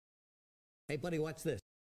Hey buddy, watch this.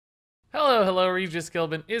 Hello, Regis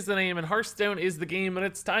Gilbin is the name and Hearthstone is the game, and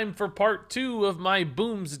it's time for part 2 of my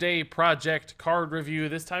Boomsday Project card review.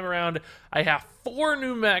 This time around, I have 4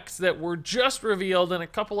 new mechs that were just revealed and a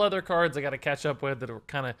couple other cards I got to catch up with that were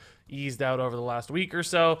kind of eased out over the last week or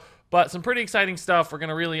so. But some pretty exciting stuff. We're going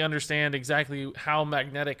to really understand exactly how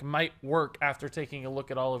Magnetic might work after taking a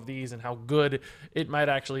look at all of these and how good it might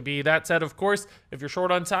actually be. That said, of course, if you're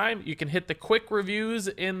short on time, you can hit the quick reviews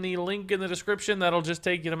in the link in the description. That'll just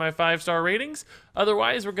take you to my 5-star ratings.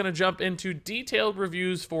 Otherwise, we're going to jump into detailed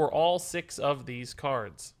reviews for all 6 of these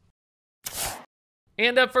cards.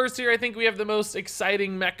 And up first here, I think we have the most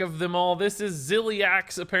exciting mech of them all. This is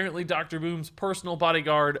Zilliax, apparently Dr. Boom's personal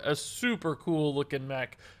bodyguard, a super cool looking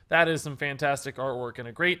mech. That is some fantastic artwork and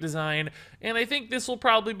a great design, and I think this will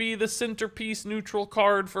probably be the centerpiece neutral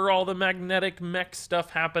card for all the magnetic mech stuff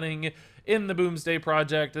happening in the Boomsday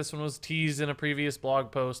Project. This one was teased in a previous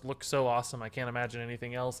blog post. Looks so awesome. I can't imagine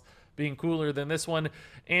anything else being cooler than this one.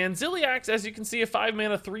 And Zilliax, as you can see, a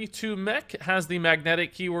 5-mana 3/2 mech, has the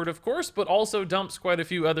magnetic keyword, of course, but also dumps quite a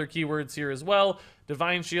few other keywords here as well.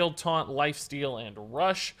 Divine Shield, Taunt, Lifesteal, and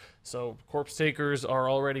Rush. So Corpse Takers are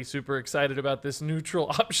already super excited about this neutral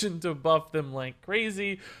option to buff them like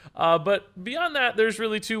crazy. But beyond that, there's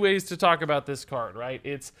really 2 ways to talk about this card, right?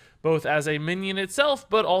 It's both as a minion itself,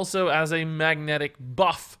 but also as a magnetic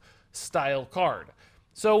buff style card.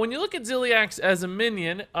 So when you look at Zilliax as a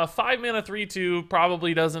minion, a 5-mana 3/2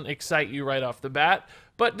 probably doesn't excite you right off the bat.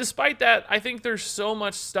 But despite that, I think there's so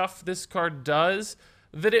much stuff this card does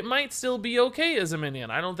that it might still be okay as a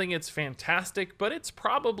minion. I don't think it's fantastic, but it's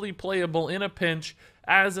probably playable in a pinch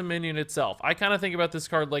as a minion itself. I kind of think about this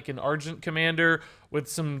card like an Argent Commander with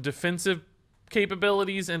some defensive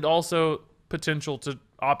capabilities and also potential to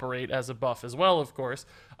operate as a buff as well, of course.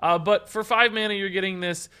 But for 5 mana, you're getting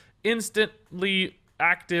this instantly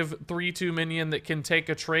active 3/2 minion that can take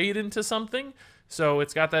a trade into something. So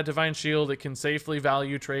it's got that Divine Shield. It can safely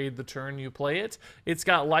value trade the turn you play it. It's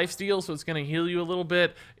got Lifesteal, so it's going to heal you a little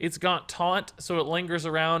bit. It's got Taunt, so it lingers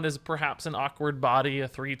around as perhaps an awkward body, a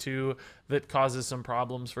 3/2 that causes some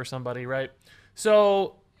problems for somebody, right?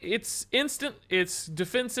 So it's instant, it's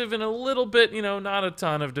defensive, and a little bit, you know, not a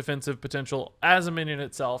ton of defensive potential as a minion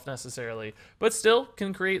itself necessarily, but still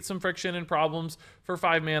can create some friction and problems for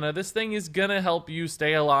 5 mana. This thing is gonna help you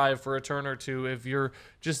stay alive for a turn or 2 if you're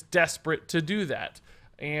just desperate to do that.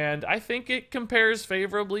 And I think it compares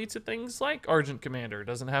favorably to things like Argent Commander. It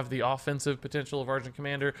doesn't have the offensive potential of Argent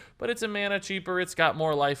Commander, but it's a mana cheaper, it's got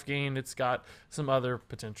more life gain, it's got some other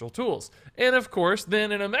potential tools. And of course,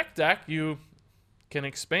 then in a mech deck, you can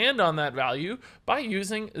expand on that value by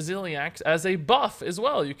using Zilliax as a buff as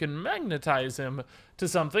well. You can magnetize him to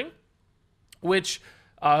something, which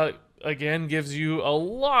again gives you a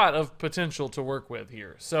lot of potential to work with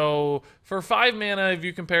here. So for 5 mana, if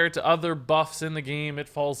you compare it to other buffs in the game, it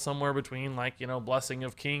falls somewhere between, like, you know, Blessing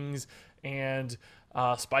of Kings and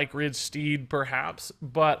Spike Ridge Steed perhaps,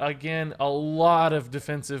 but again, a lot of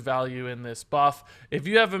defensive value in this buff. If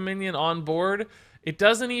you have a minion on board, it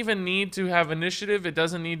doesn't even need to have initiative. It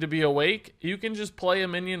doesn't need to be awake. You can just play a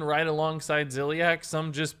minion right alongside Zilliax,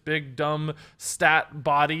 some just big dumb stat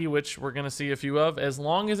body, which we're going to see a few of. As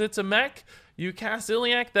long as it's a mech, you cast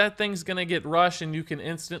Zilliax, that thing's going to get rush, and you can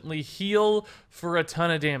instantly heal for a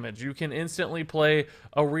ton of damage. You can instantly play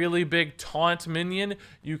a really big taunt minion.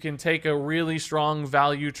 You can take a really strong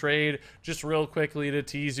value trade. Just real quickly to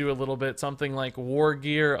tease you a little bit, something like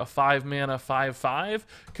Wargear, a 5-mana 5/5,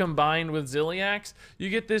 combined with Zilliax, you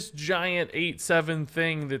get this giant 8/7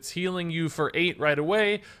 thing that's healing you for 8 right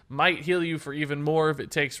away, might heal you for even more if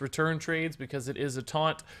it takes return trades because it is a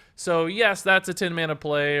taunt. So yes, that's a 10-mana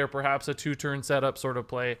play or perhaps a 2-turn setup sort of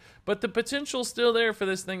play, but the potential's still there for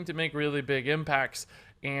this thing to make really big impacts.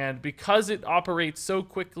 And because it operates so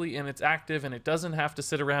quickly and it's active and it doesn't have to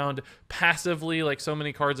sit around passively like so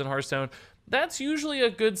many cards in Hearthstone, that's usually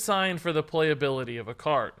a good sign for the playability of a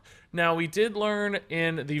card. Now, we did learn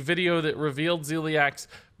in the video that revealed Zilliax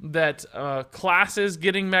that classes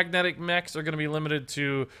getting magnetic mechs are going to be limited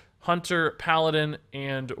to Hunter, Paladin,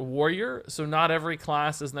 and Warrior. So not every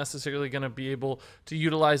class is necessarily going to be able to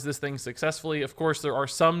utilize this thing successfully. Of course, there are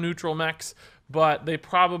some neutral mechs, but they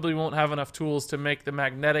probably won't have enough tools to make the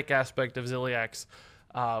magnetic aspect of Zilliax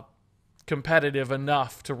competitive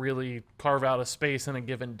enough to really carve out a space in a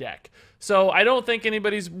given deck. So I don't think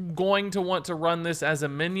anybody's going to want to run this as a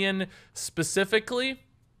minion specifically,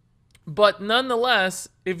 but nonetheless,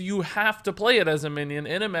 if you have to play it as a minion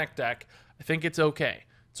in a mech deck, I think it's okay.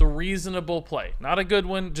 It's a reasonable play. Not a good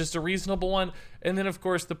one, just a reasonable one. And then, of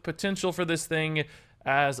course, the potential for this thing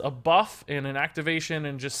as a buff and an activation,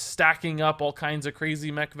 and just stacking up all kinds of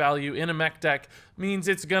crazy mech value in a mech deck means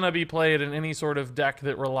it's going to be played in any sort of deck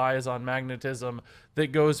that relies on magnetism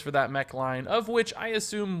that goes for that mech line, of which I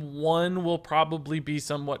assume one will probably be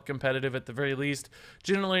somewhat competitive at the very least.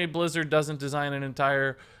 Generally, Blizzard doesn't design an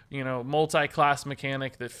entire, multi-class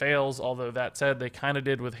mechanic that fails, although that said, they kind of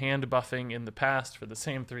did with hand buffing in the past for the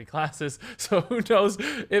same 3 classes, so who knows,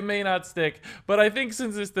 it may not stick. But I think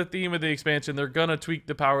since it's the theme of the expansion, they're gonna tweak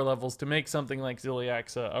the power levels to make something like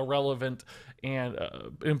Zilliax a relevant and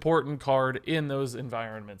important card in those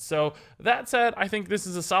environments. So that said, I think this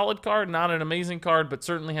is a solid card, not an amazing card, but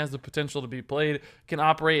certainly has the potential to be played, can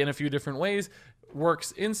operate in a few different ways,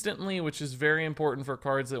 works instantly, which is very important for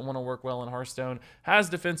cards that want to work well in Hearthstone, has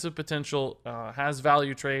defensive potential, has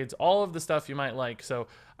value trades, all of the stuff you might like. So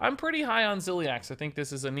I'm pretty high on Zilliax. I think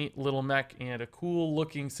this is a neat little mech and a cool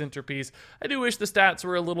looking centerpiece. I do wish the stats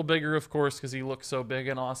were a little bigger, of course, because he looks so big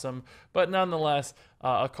and awesome, but nonetheless,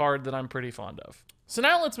 a card that I'm pretty fond of. So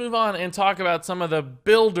now let's move on and talk about some of the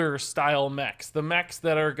builder style mechs, the mechs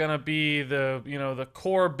that are going to be the, the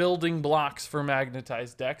core building blocks for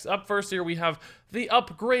magnetized decks. Up first here we have the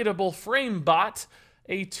Upgradeable Framebot,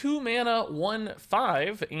 a 2-mana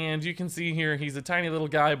 1/5, and you can see here he's a tiny little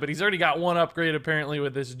guy, but he's already got one upgrade apparently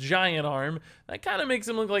with this giant arm. That kind of makes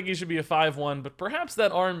him look like he should be a 5/1, but perhaps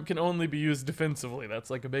that arm can only be used defensively. That's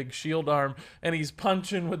like a big shield arm, and he's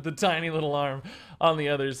punching with the tiny little arm on the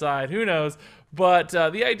other side. Who knows? But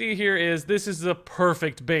the idea here is this is the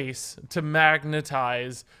perfect base to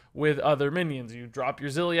magnetize with other minions. You drop your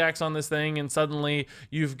Zilliax on this thing, and suddenly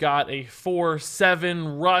you've got a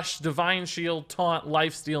 4/7 rush, divine shield, taunt,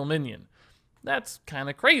 lifesteal minion. That's kind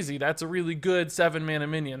of crazy. That's a really good 7-mana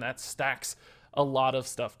minion that stacks a lot of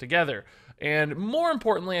stuff together. And more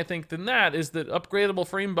importantly, I think, than that is that Upgradeable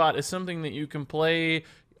Framebot is something that you can play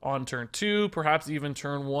on turn 2, perhaps even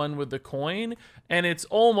turn 1 with the coin, and it's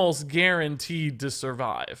almost guaranteed to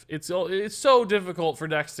survive. It's so difficult for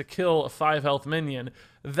decks to kill a 5 health minion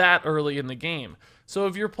that early in the game. So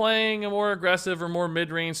if you're playing a more aggressive or more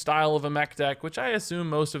mid-range style of a mech deck, which I assume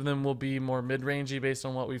most of them will be more mid-rangey based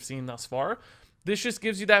on what we've seen thus far, this just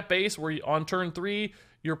gives you that base where on turn 3,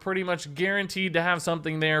 you're pretty much guaranteed to have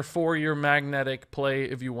something there for your magnetic play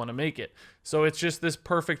if you want to make it. So it's just this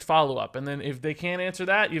perfect follow-up. And then if they can't answer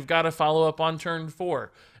that, you've got to follow up on turn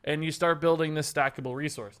 4. And you start building this stackable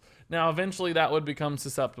resource. Now, eventually that would become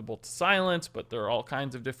susceptible to silence, but there are all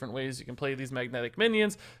kinds of different ways you can play these magnetic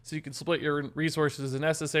minions. So you can split your resources as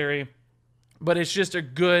necessary. But it's just a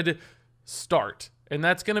good start. And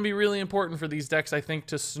that's going to be really important for these decks, I think,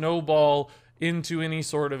 to snowball into any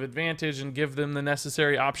sort of advantage and give them the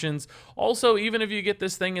necessary options. Also, even if you get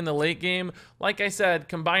this thing in the late game, like I said,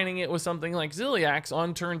 combining it with something like Zilliax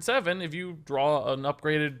on turn 7, if you draw an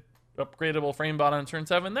upgradable Framebot on turn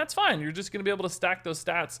 7, that's fine. You're just going to be able to stack those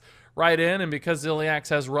stats right in, and because Zilliax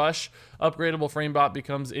has Rush, Upgradeable Framebot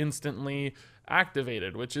becomes instantly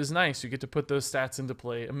activated, which is nice. You get to put those stats into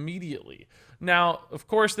play immediately. Now, of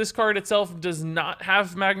course, this card itself does not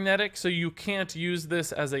have magnetic, so you can't use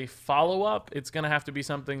this as a follow-up. It's going to have to be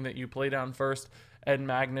something that you play down first and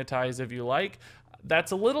magnetize if you like.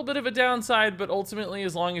 That's a little bit of a downside, but ultimately,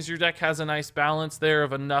 as long as your deck has a nice balance there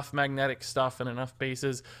of enough magnetic stuff and enough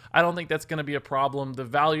bases, I don't think that's going to be a problem. The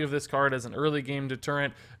value of this card as an early game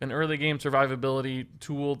deterrent, an early game survivability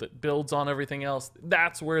tool that builds on everything else,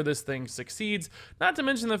 that's where this thing succeeds. Not to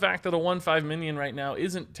mention the fact that a 1/5 minion right now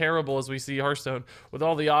isn't terrible as we see Hearthstone. With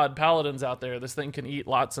all the odd paladins out there, this thing can eat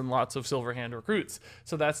lots and lots of Silverhand recruits,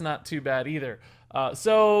 so that's not too bad either.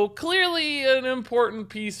 So clearly an important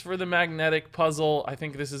piece for the magnetic puzzle. I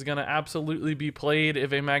think this is going to absolutely be played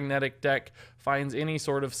if a magnetic deck finds any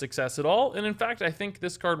sort of success at all. And in fact, I think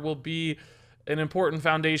this card will be an important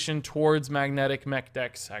foundation towards magnetic mech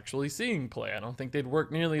decks actually seeing play. I don't think they'd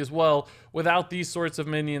work nearly as well without these sorts of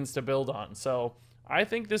minions to build on. So I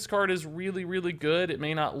think this card is really, really good. It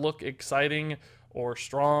may not look exciting or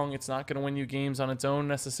strong. It's not going to win you games on its own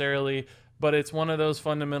necessarily, but it's one of those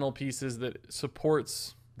fundamental pieces that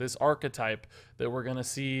supports this archetype that we're going to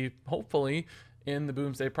see, hopefully, in the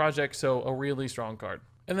Boomsday Project, so a really strong card.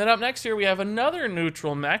 And then up next here, we have another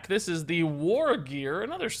neutral mech. This is the Wargear,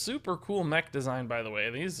 another super cool mech design, by the way.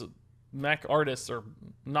 These mech artists are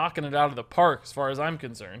knocking it out of the park, as far as I'm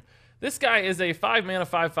concerned. This guy is a 5-mana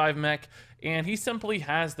 5/5 mech, and he simply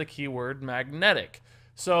has the keyword magnetic.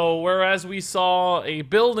 So whereas we saw a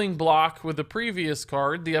building block with the previous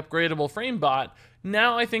card, the Upgradeable Framebot,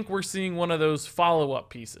 now I think we're seeing one of those follow-up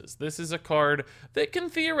pieces. This is a card that can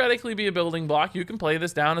theoretically be a building block. You can play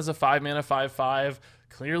this down as a 5-mana 5/5.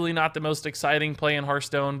 Clearly not the most exciting play in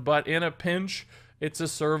Hearthstone, but in a pinch, It's a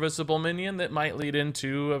serviceable minion that might lead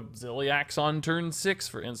into a Zilliax on turn 6,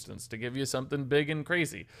 for instance, to give you something big and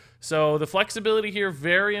crazy. So the flexibility here,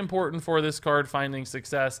 very important for this card finding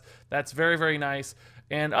success. That's very, very nice.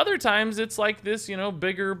 And other times it's like this, you know,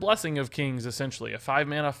 bigger Blessing of Kings, essentially. A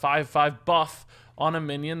 5-mana, 5/5 buff on a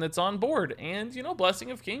minion that's on board. And, you know,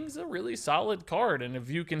 Blessing of Kings is a really solid card. And if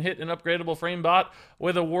you can hit an upgradable Framebot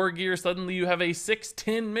with a Wargear, suddenly you have a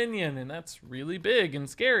 6/10 minion, and that's really big and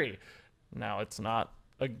scary. Now, it's not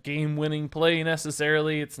a game-winning play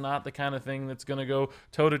necessarily. It's not the kind of thing that's going to go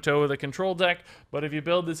toe-to-toe with a control deck. But if you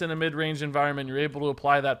build this in a mid-range environment, you're able to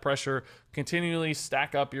apply that pressure, continually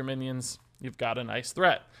stack up your minions. You've got a nice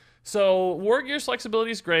threat. So Wargear's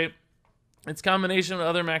flexibility is great. Its combination with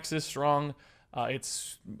other mechs is strong.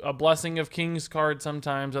 It's a Blessing of Kings card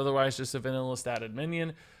sometimes, otherwise just a vanilla statted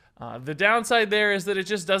minion. The downside there is that it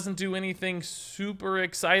just doesn't do anything super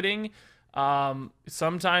exciting.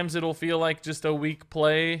 Sometimes it'll feel like just a weak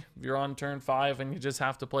play. If you're on turn 5 and you just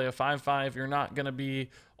have to play a 5/5, you're not going to be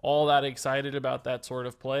all that excited about that sort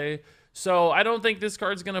of play. So I don't think this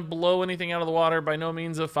card's going to blow anything out of the water. By no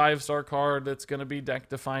means a 5-star card that's going to be deck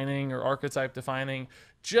defining or archetype defining.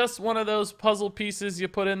 Just one of those puzzle pieces you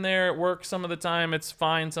put in there. It works some of the time. It's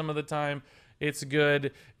fine some of the time. It's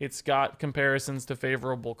good. It's got comparisons to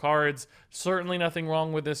favorable cards. Certainly nothing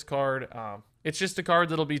wrong with this card. It's just a card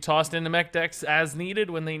that'll be tossed into mech decks as needed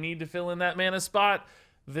when they need to fill in that mana spot.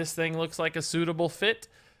 This thing looks like a suitable fit.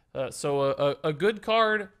 So a good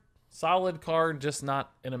card, solid card, just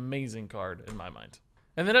not an amazing card in my mind.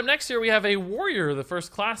 And then up next here we have a Warrior, the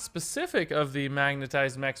first class specific of the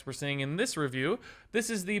magnetized mechs we're seeing in this review. This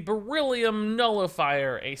is the Beryllium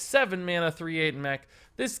Nullifier, a 7-mana 3/8 mech.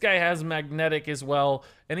 This guy has magnetic as well,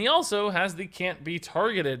 and he also has the can't be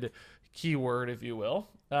targeted keyword, if you will.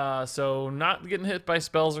 So not getting hit by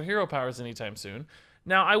spells or hero powers anytime soon.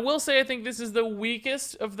 Now, I will say I think this is the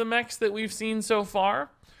weakest of the mechs that we've seen so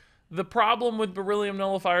far. The problem with Beryllium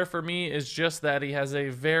Nullifier for me is just that he has a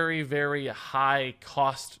very, very high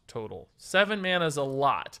cost total. 7 mana is a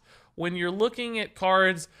lot. When you're looking at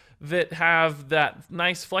cards that have that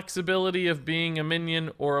nice flexibility of being a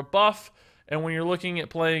minion or a buff, and when you're looking at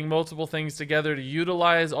playing multiple things together to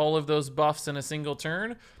utilize all of those buffs in a single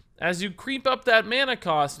turn, as you creep up that mana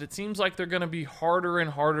cost, it seems like they're going to be harder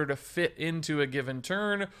and harder to fit into a given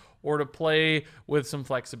turn or to play with some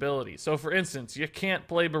flexibility. So for instance, you can't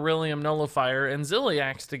play Beryllium Nullifier and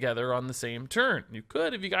Zilliax together on the same turn. You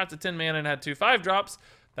could if you got to 10 mana and had 2 5-drops.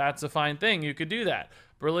 That's a fine thing. You could do that.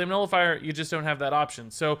 Beryllium Nullifier, you just don't have that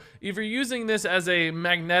option. So if you're using this as a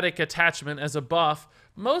magnetic attachment, as a buff,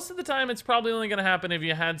 most of the time it's probably only going to happen if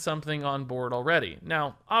you had something on board already.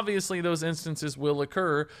 Now, obviously those instances will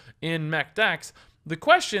occur in mech decks. The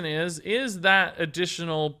question is that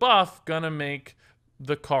additional buff going to make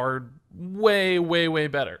the card way, way, way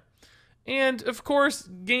better? And of course,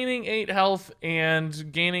 gaining 8 health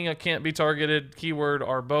and gaining a can't be targeted keyword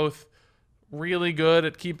are both really good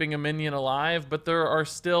at keeping a minion alive, but there are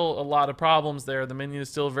still a lot of problems there. The minion is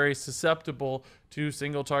still very susceptible to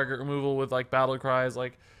single target removal with like battle cries,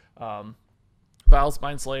 like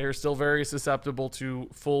Valspine Slayer, still very susceptible to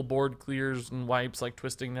full board clears and wipes like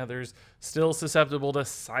Twisting Nethers, still susceptible to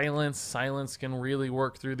silence. Silence can really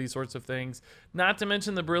work through these sorts of things. Not to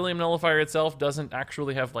mention the Beryllium Nullifier itself doesn't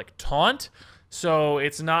actually have like taunt, so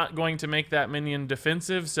it's not going to make that minion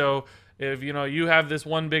defensive. So if you have this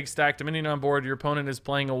one big stacked minion on board, your opponent is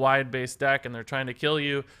playing a wide base deck and they're trying to kill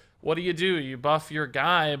you, what do? You buff your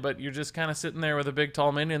guy, but you're just kind of sitting there with a big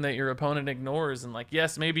tall minion that your opponent ignores. And like,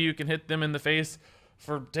 yes, maybe you can hit them in the face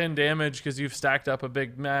for 10 damage because you've stacked up a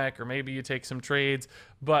big mech, or maybe you take some trades,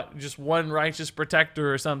 but just one Righteous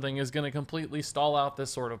Protector or something is going to completely stall out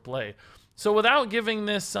this sort of play. So without giving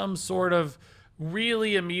this some sort of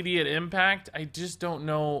really immediate impact, I just don't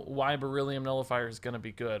know why Beryllium Nullifier is going to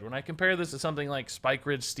be good. When I compare this to something like Spike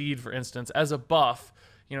Ridge Steed, for instance, as a buff,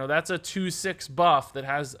 that's a 2/6 buff that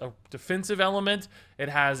has a defensive element. It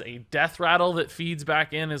has a death rattle that feeds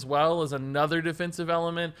back in as well as another defensive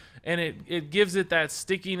element, and it gives it that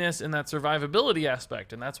stickiness and that survivability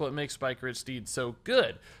aspect, and that's what makes Spike Ridge Steed so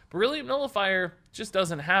good. Beryllium Nullifier just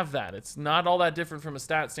doesn't have that. It's not all that different from a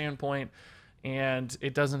stat standpoint, and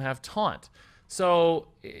it doesn't have taunt. So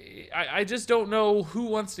I just don't know who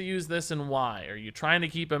wants to use this and why. Are you trying to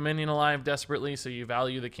keep a minion alive desperately so you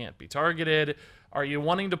value the can't be targeted? Are you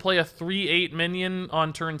wanting to play a 3/8 minion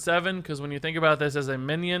on turn 7? Because when you think about this as a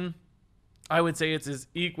minion, I would say it's as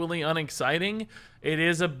equally unexciting. It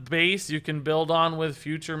is a base you can build on with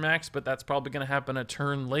future mechs, but that's probably going to happen a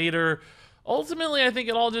turn later. ultimately, I think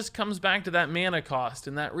it all just comes back to that mana cost,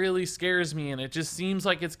 and that really scares me, and it just seems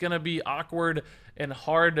like it's going to be awkward and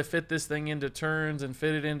hard to fit this thing into turns and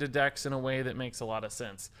fit it into decks in a way that makes a lot of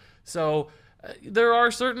sense. So there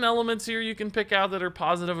are certain elements here you can pick out that are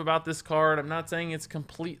positive about this card. I'm not saying it's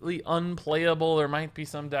completely unplayable. There might be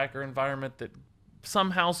some deck or environment that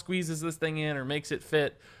somehow squeezes this thing in or makes it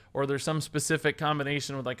fit, or there's some specific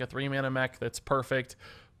combination with like a 3-mana mech that's perfect.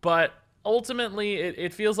 But ultimately,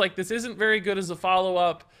 it feels like this isn't very good as a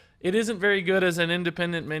follow-up. It isn't very good as an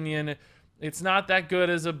independent minion. It's not that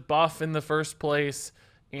good as a buff in the first place,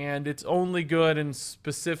 and it's only good in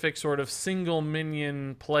specific sort of single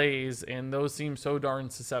minion plays, and those seem so darn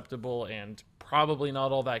susceptible and probably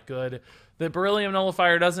not all that good. The Beryllium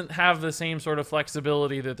Nullifier doesn't have the same sort of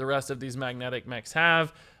flexibility that the rest of these magnetic mechs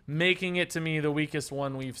have, making it to me the weakest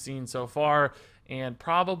one we've seen so far, and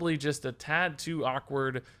probably just a tad too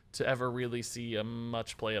awkward to ever really see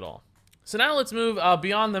much play at all. So now let's move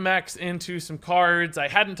beyond the mechs into some cards I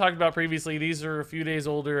hadn't talked about previously. These are a few days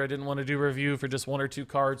older. I didn't want to do a review for just 1 or 2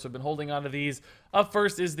 cards, so I've been holding on to these. Up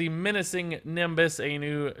first is the Menacing Nimbus, a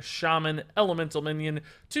new Shaman Elemental minion.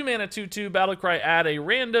 2 mana, 2/2, battlecry, add a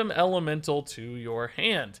random elemental to your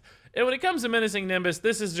hand. And when it comes to Menacing Nimbus,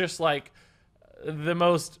 this is just like the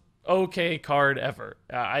most okay card ever.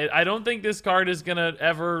 I don't think this card is gonna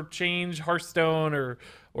ever change Hearthstone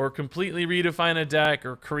or completely redefine a deck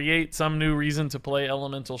or create some new reason to play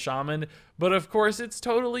Elemental Shaman, but of course it's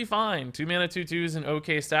totally fine. 2 mana, 2/2 is an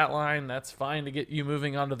okay stat line. That's fine to get you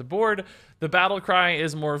moving onto the board. The battle cry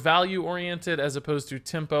is more value oriented as opposed to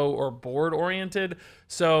tempo or board oriented,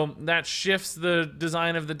 so that shifts the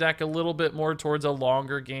design of the deck a little bit more towards a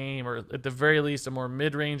longer game, or at the very least a more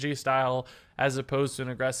mid-rangey style as opposed to an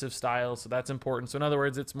aggressive style, so that's important. So in other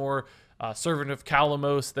words, it's more Servant of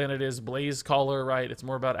Kalamos than it is Blaze Caller, right? It's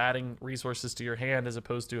more about adding resources to your hand as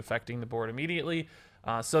opposed to affecting the board immediately.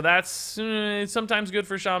 So that's sometimes good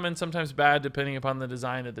for Shaman, sometimes bad depending upon the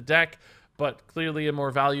design of the deck, but clearly a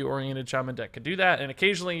more value-oriented Shaman deck could do that, and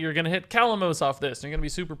occasionally you're going to hit Kalamos off this, and you're going to be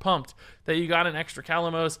super pumped that you got an extra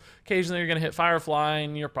Kalamos. Occasionally you're going to hit Firefly,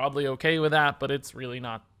 and you're probably okay with that, but it's really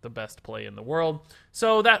not the best play in the world.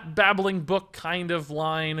 So that Babbling Book kind of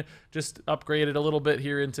line just upgraded a little bit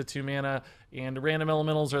here into 2 mana, and random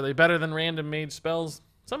elementals, are they better than random mage spells?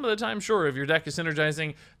 Some of the time, sure. If your deck is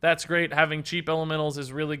synergizing, that's great. Having cheap elementals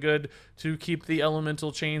is really good to keep the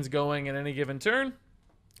elemental chains going at any given turn.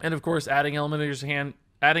 And of course, adding elementals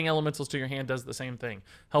to your hand does the same thing.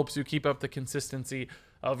 Helps you keep up the consistency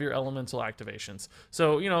of your elemental activations.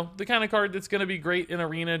 So, you know, the kind of card that's going to be great in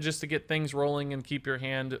Arena just to get things rolling and keep your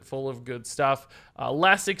hand full of good stuff.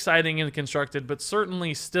 Less exciting and constructed, but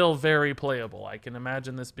certainly still very playable. I can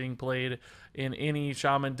imagine this being played in any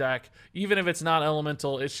Shaman deck. Even if it's not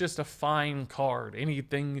elemental, it's just a fine card.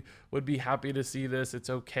 Anything would be happy to see this.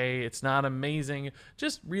 It's okay. It's not amazing.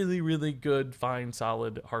 Just really, really good, fine,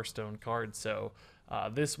 solid Hearthstone card. So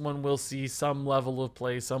this one will see some level of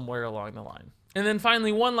play somewhere along the line. And then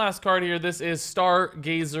finally, one last card here. This is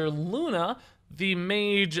Stargazer Luna, the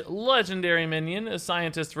Mage Legendary Minion, a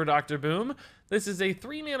scientist for Dr. Boom. This is a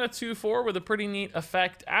 3 mana 2/4 with a pretty neat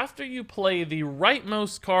effect. After you play the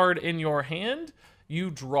rightmost card in your hand, you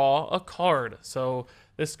draw a card. So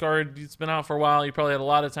this card, it's been out for a while. You probably had a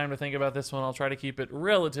lot of time to think about this one. I'll try to keep it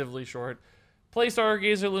relatively short. Play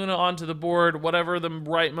Stargazer Luna onto the board. Whatever the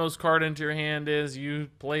rightmost card into your hand is, you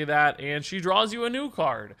play that, and she draws you a new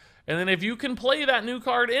card. And then if you can play that new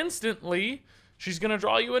card instantly, she's going to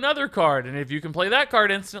draw you another card. And if you can play that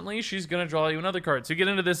card instantly, she's going to draw you another card. So you get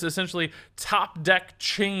into this essentially top deck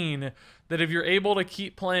chain that if you're able to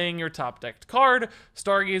keep playing your top decked card,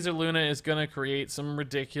 Stargazer Luna is going to create some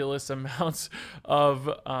ridiculous amounts of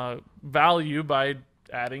value by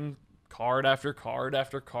adding card after card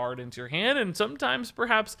after card into your hand, and sometimes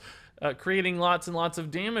perhaps creating lots and lots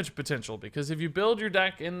of damage potential. Because if you build your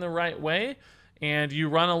deck in the right way, and you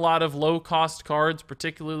run a lot of low-cost cards,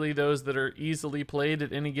 particularly those that are easily played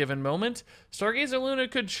at any given moment, Stargazer Luna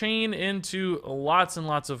could chain into lots and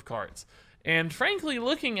lots of cards. And frankly,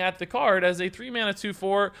 looking at the card as a 3 mana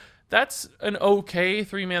 2/4, that's an okay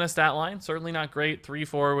 3 mana stat line. Certainly not great.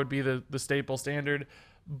 3/4 would be the staple standard.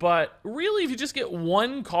 But really, if you just get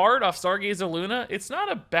one card off Stargazer Luna, it's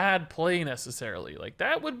not a bad play necessarily. Like,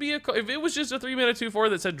 that would be if it was just a 3 mana 2/4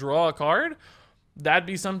 that said draw a card, that'd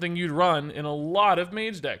be something you'd run in a lot of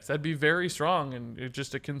mage decks. That'd be very strong and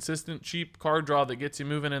just a consistent, cheap card draw that gets you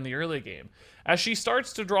moving in the early game. As she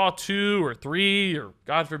starts to draw 2 or 3, or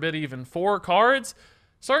God forbid even 4 cards,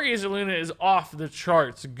 Stargazer Luna is off the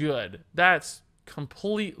charts good. That's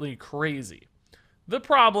completely crazy. The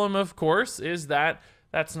problem, of course, is that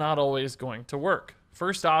that's not always going to work.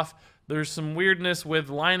 First off, there's some weirdness with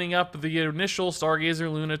lining up the initial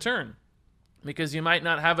Stargazer Luna turn, because you might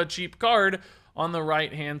not have a cheap card on the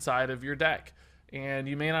right-hand side of your deck, and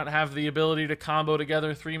you may not have the ability to combo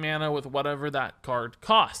together 3 mana with whatever that card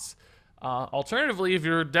costs. Alternatively, if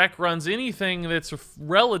your deck runs anything that's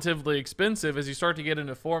relatively expensive, as you start to get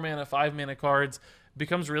into 4 mana, 5 mana cards, it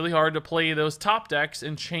becomes really hard to play those top decks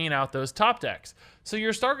and chain out those top decks. So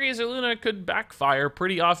your Stargazer Luna could backfire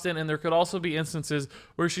pretty often, and there could also be instances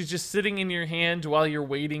where she's just sitting in your hand while you're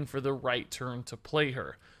waiting for the right turn to play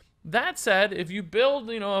her. That said, if you build,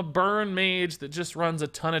 a burn mage that just runs a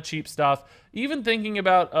ton of cheap stuff, even thinking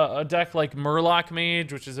about a deck like Murloc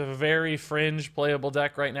Mage, which is a very fringe playable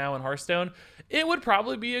deck right now in Hearthstone, it would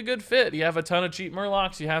probably be a good fit. You have a ton of cheap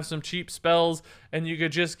Murlocs, you have some cheap spells, and you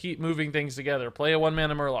could just keep moving things together. Play a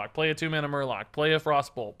 1-mana Murloc, play a 2-mana Murloc, play a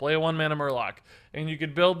Frostbolt, play a 1-mana Murloc, and you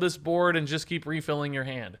could build this board and just keep refilling your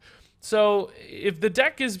hand. So if the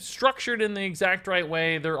deck is structured in the exact right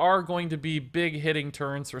way, there are going to be big hitting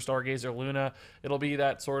turns for Stargazer Luna. It'll be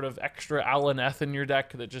that sort of extra Alaneth in your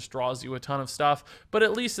deck that just draws you a ton of stuff, but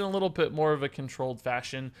at least in a little bit more of a controlled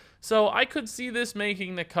fashion. So I could see this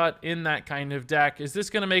making the cut in that kind of deck. Is this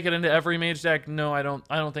going to make it into every mage deck? No, I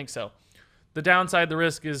don't think so. The downside, the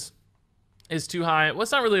risk is too high. Well,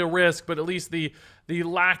 it's not really a risk, but at least the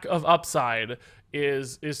lack of upside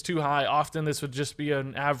is too high. Often this would just be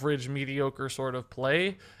an average, mediocre sort of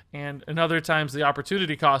play, and in other times the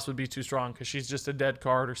opportunity cost would be too strong because she's just a dead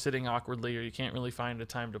card or sitting awkwardly, or you can't really find a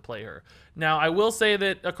time to play her. Now, I will say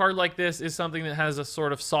that a card like this is something that has a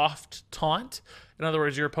sort of soft taunt. In other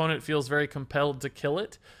words, your opponent feels very compelled to kill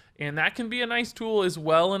it, and that can be a nice tool as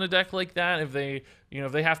well in a deck like that. If they,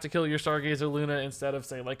 if they have to kill your Stargazer Luna instead of,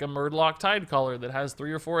 say, like a Murloc Tidecaller that has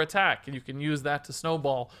 3 or 4 attack, and you can use that to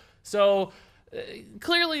snowball. So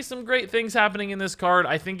clearly some great things happening in this card.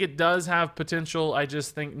 I think it does have potential. I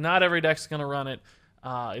just think not every deck's going to run it.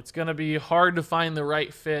 It's going to be hard to find the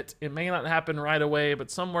right fit. It may not happen right away, but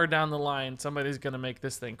somewhere down the line, somebody's going to make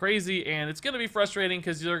this thing crazy, and it's going to be frustrating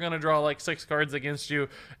because they're going to draw like 6 cards against you,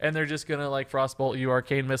 and they're just going to like Frostbolt you,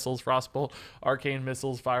 Arcane Missiles, Frostbolt, Arcane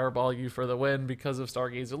Missiles, Fireball you for the win because of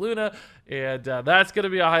Stargazer Luna, and that's going to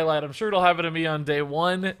be a highlight. I'm sure it'll happen to me on day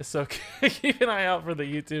 1, so keep an eye out for the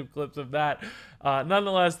YouTube clips of that.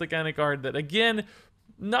 Nonetheless, the kind of card that, again,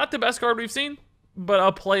 not the best card we've seen, but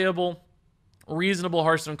a playable, reasonable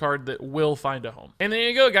Hearthstone card that will find a home. And there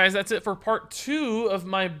you go, guys. That's it for part 2 of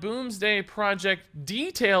my Boomsday Project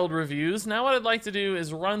detailed reviews. Now what I'd like to do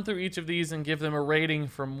is run through each of these and give them a rating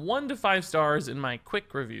from 1 to 5 stars in my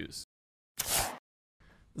quick reviews.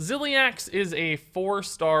 Zilliax is a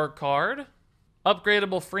 4-star card.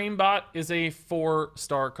 Upgradeable Framebot is a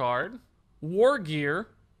 4-star card. Wargear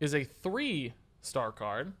is a 3-star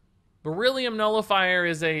card. Beryllium Nullifier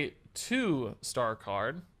is a 2-star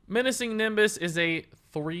card. Menacing Nimbus is a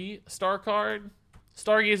 3-star card.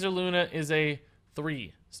 Stargazer Luna is a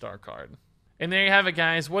 3-star card. And there you have it,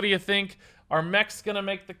 guys. What do you think? Are Mechs gonna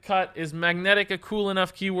make the cut? Is magnetic a cool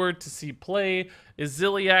enough keyword to see play? Is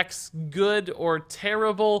Zilliax good or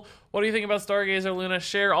terrible? What do you think about Stargazer Luna?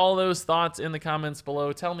 Share all those thoughts in the comments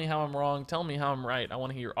below. Tell me how I'm wrong. Tell me how I'm right. I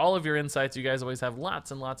want to hear all of your insights. You guys always have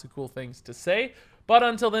lots and lots of cool things to say. But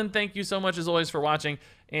until then, thank you so much as always for watching.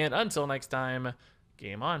 And until next time,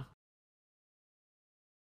 game on.